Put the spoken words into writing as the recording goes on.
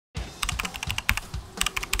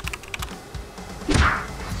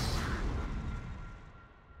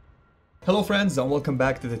Hello friends and welcome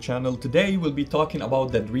back to the channel. Today we'll be talking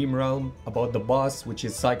about the Dream Realm, about the boss which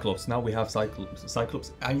is Skyclops. Now we have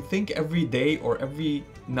Skyclops. I think every day or every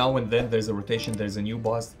now and then there's a rotation, there's a new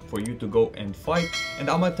boss for you to go and fight. And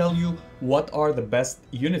I'm gonna tell you what are the best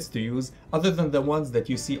units to use other than the ones that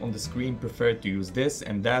you see on the screen. Prefer to use this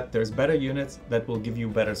and that. There's better units that will give you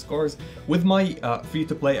better scores. With my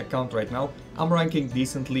free-to-play account right now, I'm ranking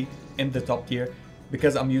decently in the top tier,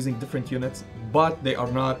 because I'm using different units, but they are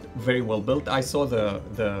not very well built. I saw the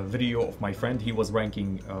video of my friend. He was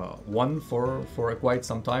ranking 1 for quite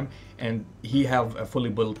some time, and he have a fully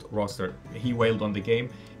built roster. He wailed on the game,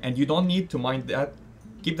 and you don't need to mind that.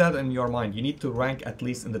 Keep that in your mind. You need to rank at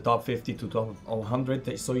least in the top 50 to top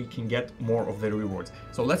 100 so you can get more of the rewards.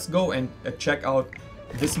 So let's go and check out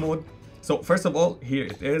this mode. So first of all, here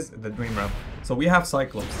it is, the Dream Realm. So we have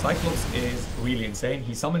Skyclops. Skyclops is really insane.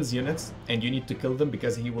 He summons units and you need to kill them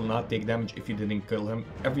because he will not take damage if you didn't kill him.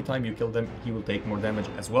 Every time you kill them, he will take more damage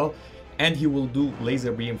as well. And he will do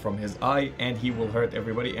laser beam from his eye and he will hurt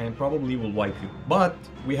everybody and probably will wipe you. But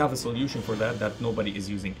we have a solution for that nobody is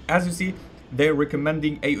using. As you see, they're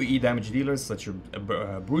recommending AoE damage dealers such as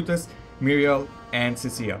Brutus, Muriel, and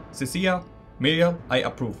Cecilia. Cecilia, Muriel, I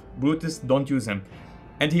approve. Brutus, don't use him.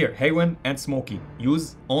 And here, Haywin and Smokey.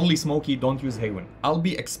 Use only Smokey, don't use Haywin. I'll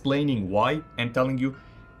be explaining why and telling you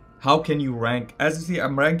how can you rank. As you see,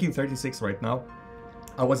 I'm ranking 36 right now.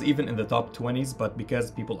 I was even in the top 20s, but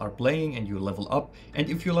because people are playing and you level up,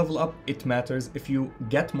 and if you level up, it matters. If you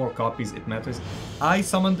get more copies, it matters. I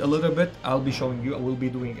summoned a little bit. I'll be showing you. I will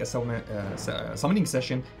be doing a summoning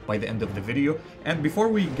session by the end of the video. And before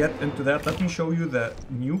we get into that, let me show you the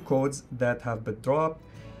new codes that have been dropped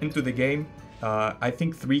into the game. I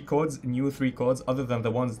think 3 codes, new 3 codes, other than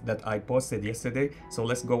the ones that I posted yesterday. So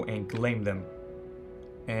let's go and claim them.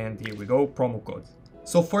 And here we go, promo codes.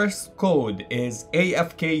 So first code is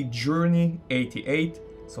AFKJourneyTT.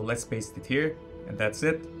 So let's paste it here, and that's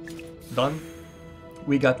it. Done.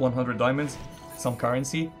 We got 100 diamonds, some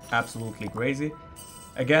currency, absolutely crazy.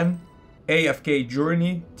 Again,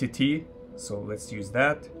 AFKJourneyTT. So let's use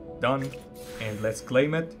that. Done. And let's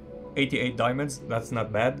claim it. 88 diamonds, that's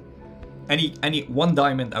not bad. Any 1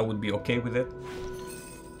 diamond, I would be okay with it.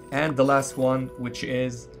 And the last one, which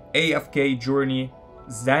is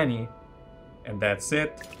AFKJourneyZanny, and that's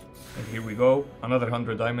it. And here we go, another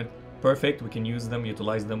 100 diamond. Perfect, we can use them,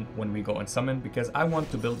 utilize them when we go and summon, because I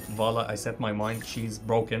want to build Vala. I set my mind, she's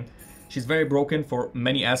broken. She's very broken for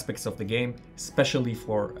many aspects of the game, especially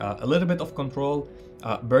for a little bit of control,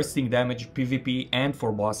 bursting damage, PvP, and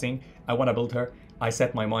for bossing. I want to build her. I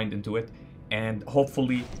set my mind into it. And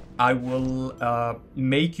hopefully I will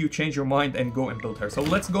make you change your mind and go and build her. So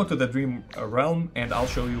let's go to the Dream Realm and I'll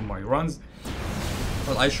show you my runs.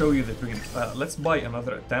 Well, I show you the Dream. Let's buy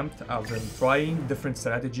another attempt. I've been trying different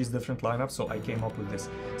strategies, different lineups, so I came up with this.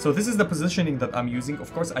 So this is the positioning that I'm using.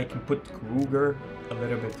 Of course, I can put Kruger a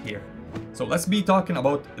little bit here. So let's be talking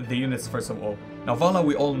about the units first of all. Now Vala,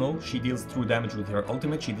 we all know, she deals true damage with her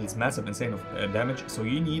ultimate. She deals massive, insane damage. So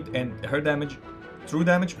you need, and her damage, true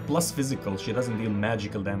damage plus physical. She doesn't deal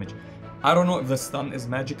magical damage. I don't know if the stun is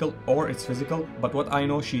magical or it's physical, but what I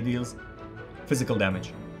know, she deals physical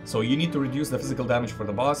damage. So you need to reduce the physical damage for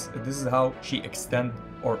the boss. This is how she extend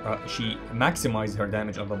or she maximize her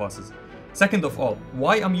damage on the bosses. Second of all,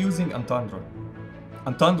 why I'm using Antandra.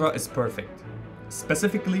 Antandra is perfect,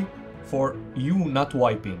 specifically for you not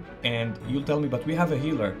wiping. And you'll tell me, but we have a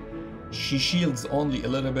healer. She shields only a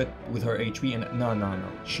little bit with her HP, and no.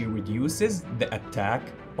 She reduces the attack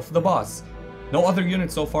of the boss. No other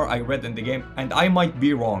unit so far I read in the game, and I might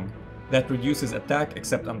be wrong, that reduces attack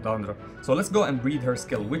except Antandra. So let's go and read her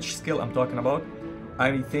skill. Which skill I'm talking about?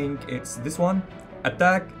 I think it's this one.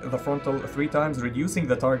 Attack the frontal 3 times, reducing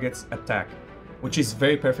the target's attack, which is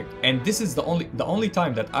very perfect. And this is the only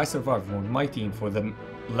time that I survived with my team for the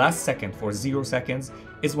last second, for 0 seconds,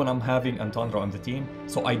 is when I'm having Antandra on the team,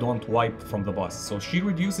 so I don't wipe from the boss. So she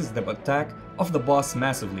reduces the attack of the boss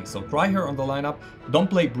massively. So try her on the lineup. Don't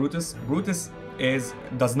play Brutus. Brutus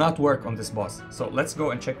does not work on this boss. So let's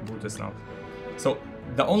go and check Brutus now. So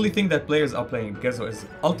the only thing that players are playing, because of his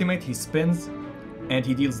ultimate, he spins and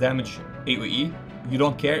he deals damage AoE. You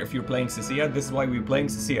don't care if you're playing Cecilia. This is why we're playing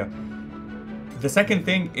Cecilia. The second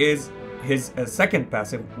thing is his second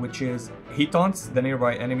passive, which is he taunts the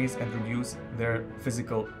nearby enemies and reduce their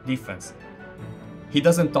physical defense. He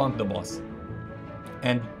doesn't taunt the boss,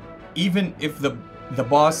 and even if the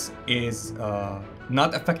boss is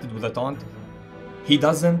not affected with a taunt, he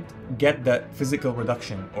doesn't get the physical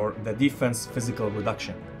reduction or the defense physical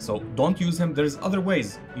reduction. So don't use him. There's other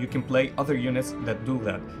ways you can play other units that do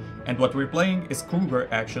that. And what we're playing is Kruger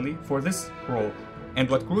actually for this role. And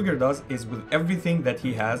what Kruger does is with everything that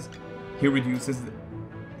he has, he reduces,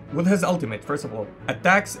 with his ultimate, first of all,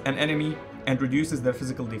 attacks an enemy and reduces their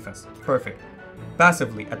physical defense. Perfect.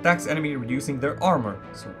 Passively, attacks enemy reducing their armor.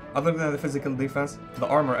 So other than the physical defense, the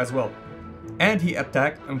armor as well. And he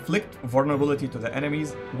inflict vulnerability to the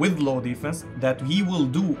enemies with low defense that he will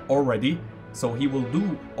do already. So he will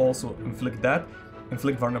do also inflict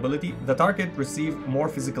vulnerability. The target receive more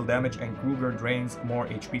physical damage and Kruger drains more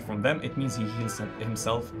HP from them. It means he heals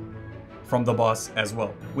himself from the boss as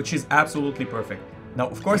well, which is absolutely perfect. Now,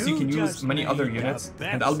 of course, you can use many other units,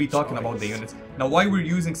 and I'll be talking about the units. Now, why we're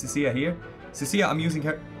using Cecilia here? Cecilia, I'm using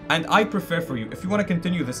her, and I prefer for you, if you want to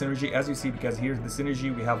continue the synergy, as you see, because here's the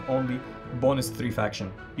synergy, we have only bonus 3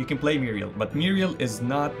 faction. You can play Muriel, but Muriel is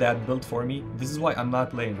not that built for me. This is why I'm not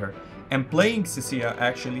playing her. And playing Cecilia,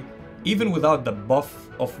 actually, even without the buff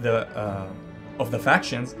of the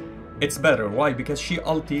factions, it's better. Why? Because she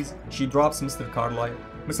ulties, she drops Mr. Carlyle.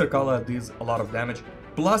 Mr. Carlyle deals a lot of damage.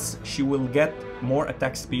 Plus, she will get more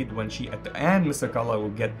attack speed when she and Mr. Carlyle will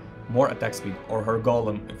get more attack speed, or her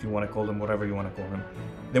golem, if you want to call him whatever you want to call him.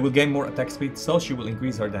 They will gain more attack speed, so she will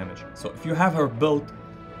increase her damage. So if you have her built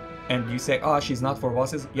and you say, oh, she's not for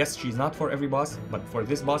bosses, yes, she's not for every boss, but for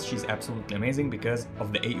this boss, she's absolutely amazing because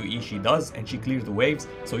of the AoE she does, and she clears the waves,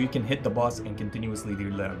 so you can hit the boss and continuously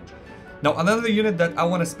deal damage. Now, another unit that I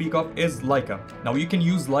want to speak of is Laika. Now, you can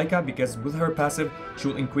use Laika because with her passive, she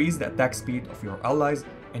will increase the attack speed of your allies,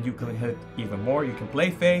 and you can hit even more. You can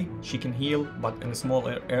play Faye, she can heal, but in a small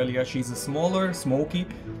area. She's a smaller, smoky,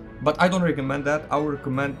 but I don't recommend that. I would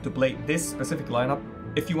recommend to play this specific lineup.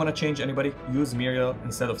 If you want to change anybody, use Muriel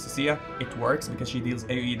instead of Cecilia. It works because she deals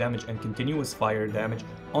AoE damage and continuous fire damage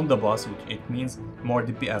on the boss, which it means more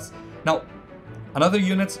DPS. Now, another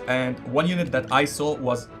unit, and one unit that I saw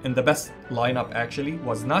was in the best lineup actually,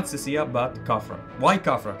 was not Cecilia but Khafra. Why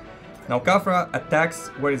Khafra? Now Khafra attacks,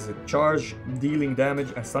 where is it? Charge, dealing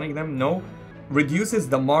damage and stunning them? No. Reduces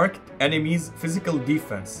the marked enemy's physical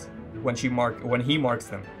defense when he marks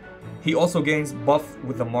them. He also gains buff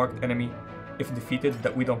with the marked enemy if defeated,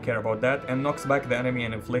 that we don't care about that, and knocks back the enemy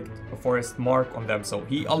and inflict a forest mark on them. So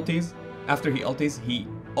he ulties, after he ulties, he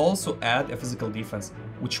also add a physical defense,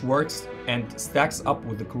 which works and stacks up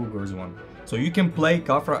with the Kruger's one. So you can play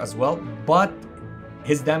Khafra as well, but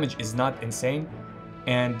his damage is not insane.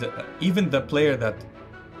 And even the player that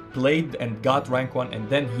played and got rank 1 and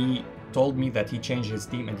then he told me that he changed his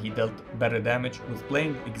team and he dealt better damage with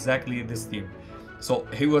playing exactly this team. So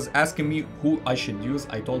he was asking me who I should use.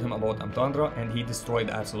 I told him about Antandra and he destroyed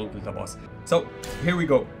absolutely the boss. So here we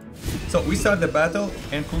go. So we start the battle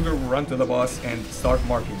and Kruger will run to the boss and start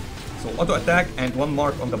marking. So auto attack and 1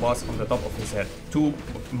 mark on the boss on the top of his head. 2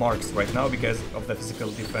 marks right now because of the physical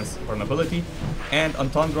defense vulnerability. And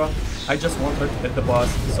Antandra, I just want her to hit the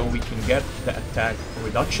boss so we can get the attack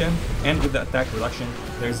reduction. And with the attack reduction,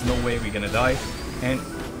 there's no way we're gonna die. And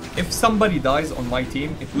if somebody dies on my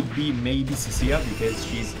team, it would be maybe Cecilia because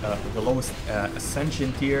she's the lowest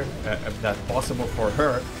ascension tier if that's possible for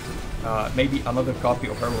her. Maybe another copy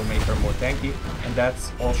of her will make her more tanky, and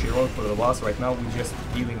that's all she wrote for the boss. Right now we're just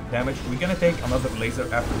dealing damage. We're gonna take another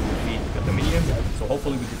laser after we defeat the minions, so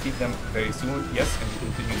hopefully we defeat them very soon. Yes, and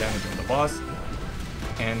we continue damage on the boss.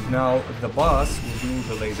 And now the boss will do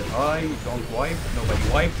the laser eye. Don't wipe, nobody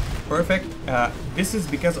wipe. Perfect. This is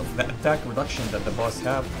because of the attack reduction that the boss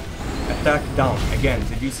have. Attack down. Again,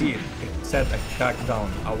 did you see it? It said attack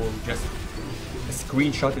down. I will just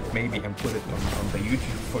screenshot it maybe and put it on the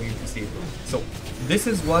YouTube for you to see. So this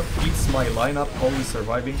is what keeps my lineup only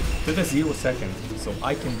surviving to the 0 seconds, so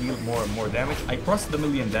I can deal more and more damage. I crossed the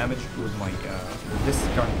million damage with my with this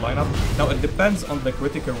current lineup. Now it depends on the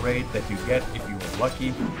critical rate that you get if you are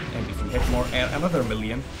lucky and if you hit more, and another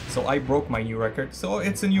million. So I broke my new record, so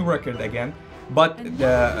it's a new record again. But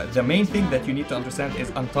the main thing that you need to understand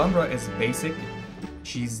is Antandra is basic.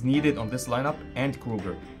 She's needed on this lineup, and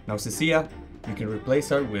Kruger. Now Cecilia, you can replace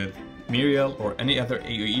her with Muriel or any other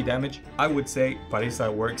AoE damage. I would say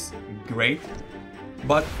Parisa works great,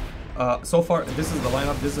 but so far this is the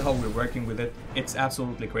lineup, this is how we're working with it. It's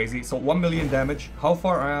absolutely crazy. So 1 million damage. How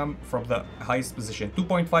far I am from the highest position?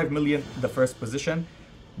 2.5 million the first position.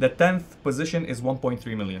 The 10th position is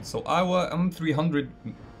 1.3 million. So I'm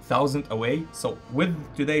 300,000 away. So with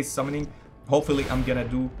today's summoning, hopefully I'm gonna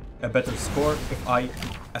do a better score if I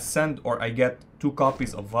ascend or I get 2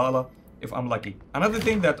 copies of Vala, if I'm lucky. Another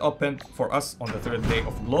thing that opened for us on the 3rd day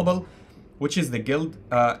of Global, which is the guild.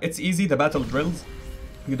 It's easy, the battle drills.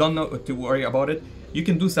 You don't know to worry about it. You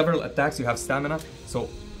can do several attacks, you have stamina. So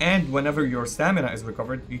and whenever your stamina is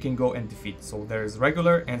recovered, you can go and defeat. So there's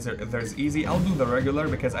regular and there's easy. I'll do the regular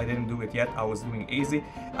because I didn't do it yet. I was doing easy.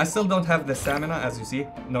 I still don't have the stamina, as you see.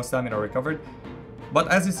 No stamina recovered. But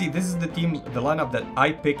as you see, this is the team, the lineup that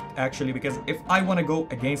I picked actually, because if I want to go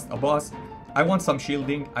against a boss, I want some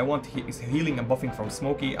shielding, I want healing and buffing from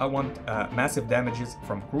Smokey, I want massive damages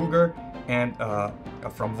from Kruger, and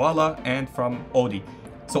from Vala, and from Odie.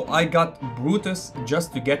 So I got Brutus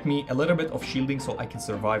just to get me a little bit of shielding so I can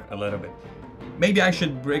survive a little bit. Maybe I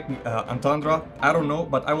should break Antandra, I don't know,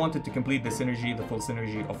 but I wanted to complete the synergy, the full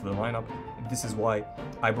synergy of the lineup. This is why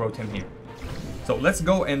I brought him here. So let's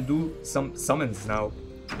go and do some summons now.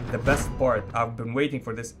 The best part, I've been waiting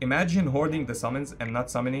for this. Imagine hoarding the summons and not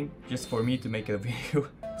summoning just for me to make a video.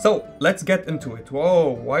 So let's get into it. Whoa,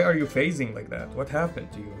 why are you phasing like that? What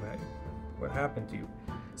happened to you, man? What happened to you?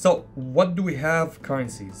 So what do we have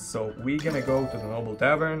currencies? So we're gonna go to the Noble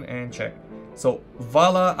Tavern and check. So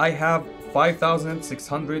Vala, I have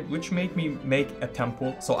 5,600, which made me make a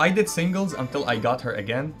temple. So I did singles until I got her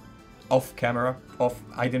again. Off camera,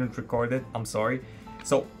 I didn't record it, I'm sorry.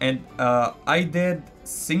 So, and I did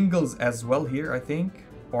singles as well here, I think,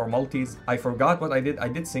 or multis. I forgot what I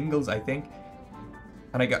did singles, I think.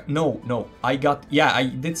 And I got, I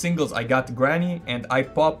did singles. I got Granny and I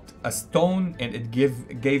popped a stone and it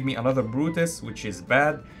gave me another Brutus, which is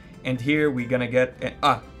bad. And here we're gonna get,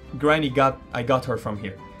 Granny I got her from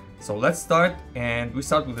here. So let's start, and we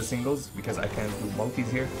start with the singles because I can't do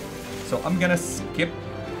multis here. So I'm gonna skip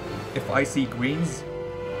if I see greens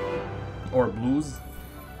or blues,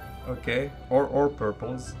 okay, or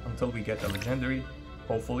purples until we get a legendary,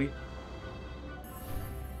 hopefully.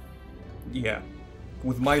 Yeah,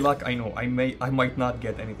 with my luck, I know I might not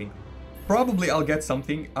get anything. Probably I'll get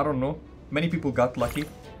something, I don't know. Many people got lucky,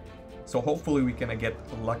 so hopefully we can get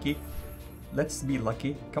lucky. Let's be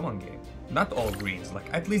lucky. Come on, game. Not all greens, like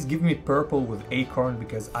at least give me purple with acorn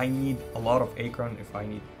because I need a lot of acorn if I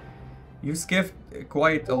need. You skipped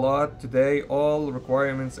quite a lot today. All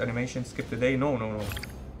requirements, animation skip today. No.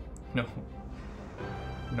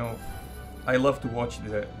 I love to watch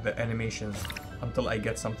the animations until I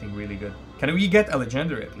get something really good. Can we get a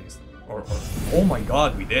legendary at least? Or oh my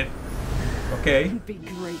god, we did. Okay. Be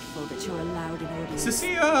grateful that you're allowed an audience.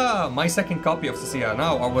 Cecilia! My second copy of Cecilia.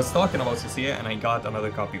 Now, I was talking about Cecilia and I got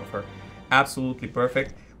another copy of her. Absolutely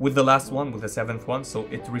perfect. With the last one, with the 7th one, so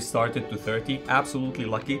it restarted to 30. Absolutely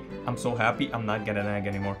lucky. I'm so happy. I'm not gonna nag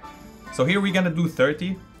anymore. So here we're gonna do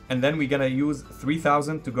 30, and then we're gonna use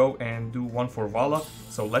 3,000 to go and do one for Vala.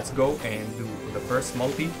 So let's go and do the first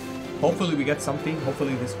multi. Hopefully we get something.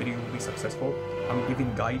 Hopefully this video will be successful. I'm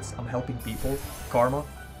giving guides. I'm helping people. Karma.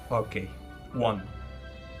 Okay. 1.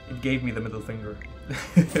 It gave me the middle finger.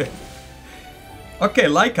 Okay,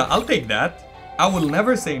 Laika. I'll take that. I will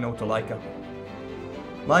never say no to Laika.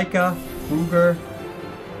 Laika, Kruger,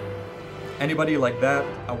 anybody like that,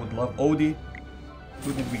 I would love. Odie.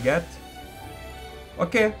 Who did we get?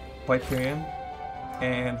 Okay, Pytherian.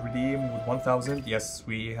 And redeem with 1,000. Yes,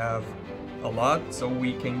 we have a lot, so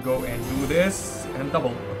we can go and do this. And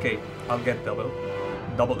double. Okay, I'll get double.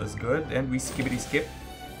 Double is good. And we skippity skip.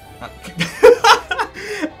 I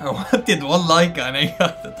wanted one Laika and I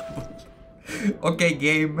got the double. Okay,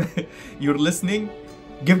 game. You're listening?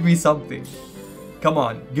 Give me something. Come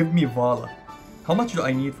on, give me Vala. How much do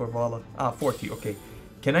I need for Vala? 40, okay.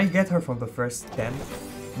 Can I get her from the first 10?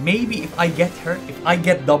 Maybe if I get her, if I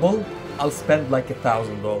get double, I'll spend like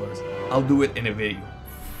 $1,000. I'll do it in a video.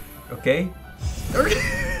 Okay?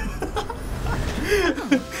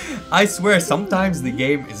 I swear, sometimes the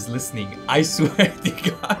game is listening. I swear to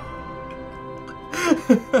God.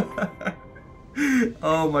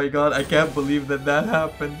 Oh my god, I can't believe that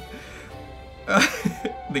happened.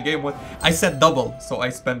 The game went. I said double, so I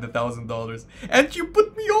spent $1,000. And you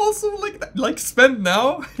put me also like that. Like, spend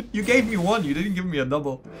now? You gave me one, you didn't give me a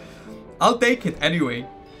double. I'll take it anyway.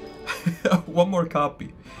 One more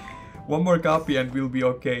copy. One more copy and we'll be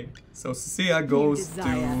okay. So Cecilia goes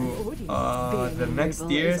to the next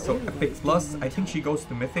tier, so Epic Plus. I think she goes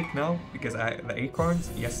to Mythic now because the acorns.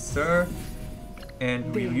 Yes, sir.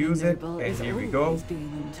 And we'll use it. And here we go.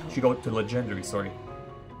 She goes to Legendary, sorry.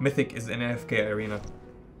 Mythic is an AFK arena.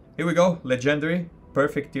 Here we go, Legendary.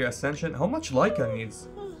 Perfect tier Ascension. How much Laika needs?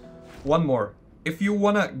 One more. If you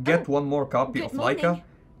wanna get one more copy of Laika,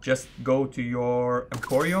 just go to your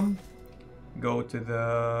Emporium. Go to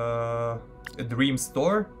the Dream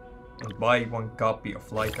Store and buy one copy of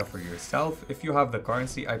Laika for yourself. If you have the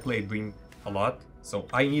currency, I play Dream a lot. So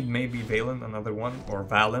I need maybe Valen, another one, or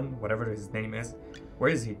Valen, whatever his name is. Where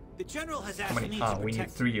is he? The general has asked How many? me Ah, to we need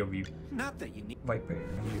protect 3 of you. Not that you need. Viper,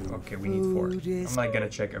 you. Okay, we need 4. I'm not gonna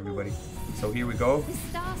check everybody. So here we go. The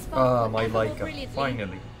star spot Ah, will my echo Laika, brilliantly.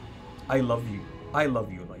 finally. I love you. I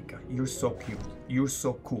love you, Laika. You're so cute. You're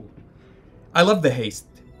so cool. I love the haste.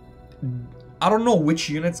 I don't know which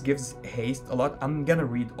units gives haste a lot. I'm gonna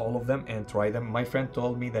read all of them and try them. My friend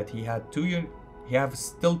told me that he had he has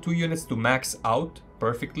still 2 units to max out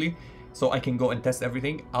perfectly, so I can go and test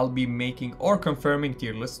everything. I'll be making or confirming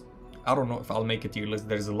tier lists. I don't know if I'll make a tier list.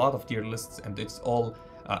 There's a lot of tier lists and it's all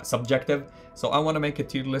subjective. So I want to make a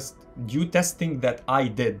tier list due testing that I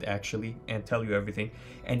did actually and tell you everything.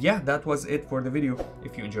 And yeah, that was it for the video.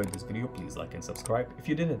 If you enjoyed this video, please like and subscribe. If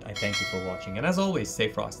you didn't, I thank you for watching. And as always,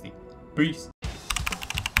 stay frosty. Peace.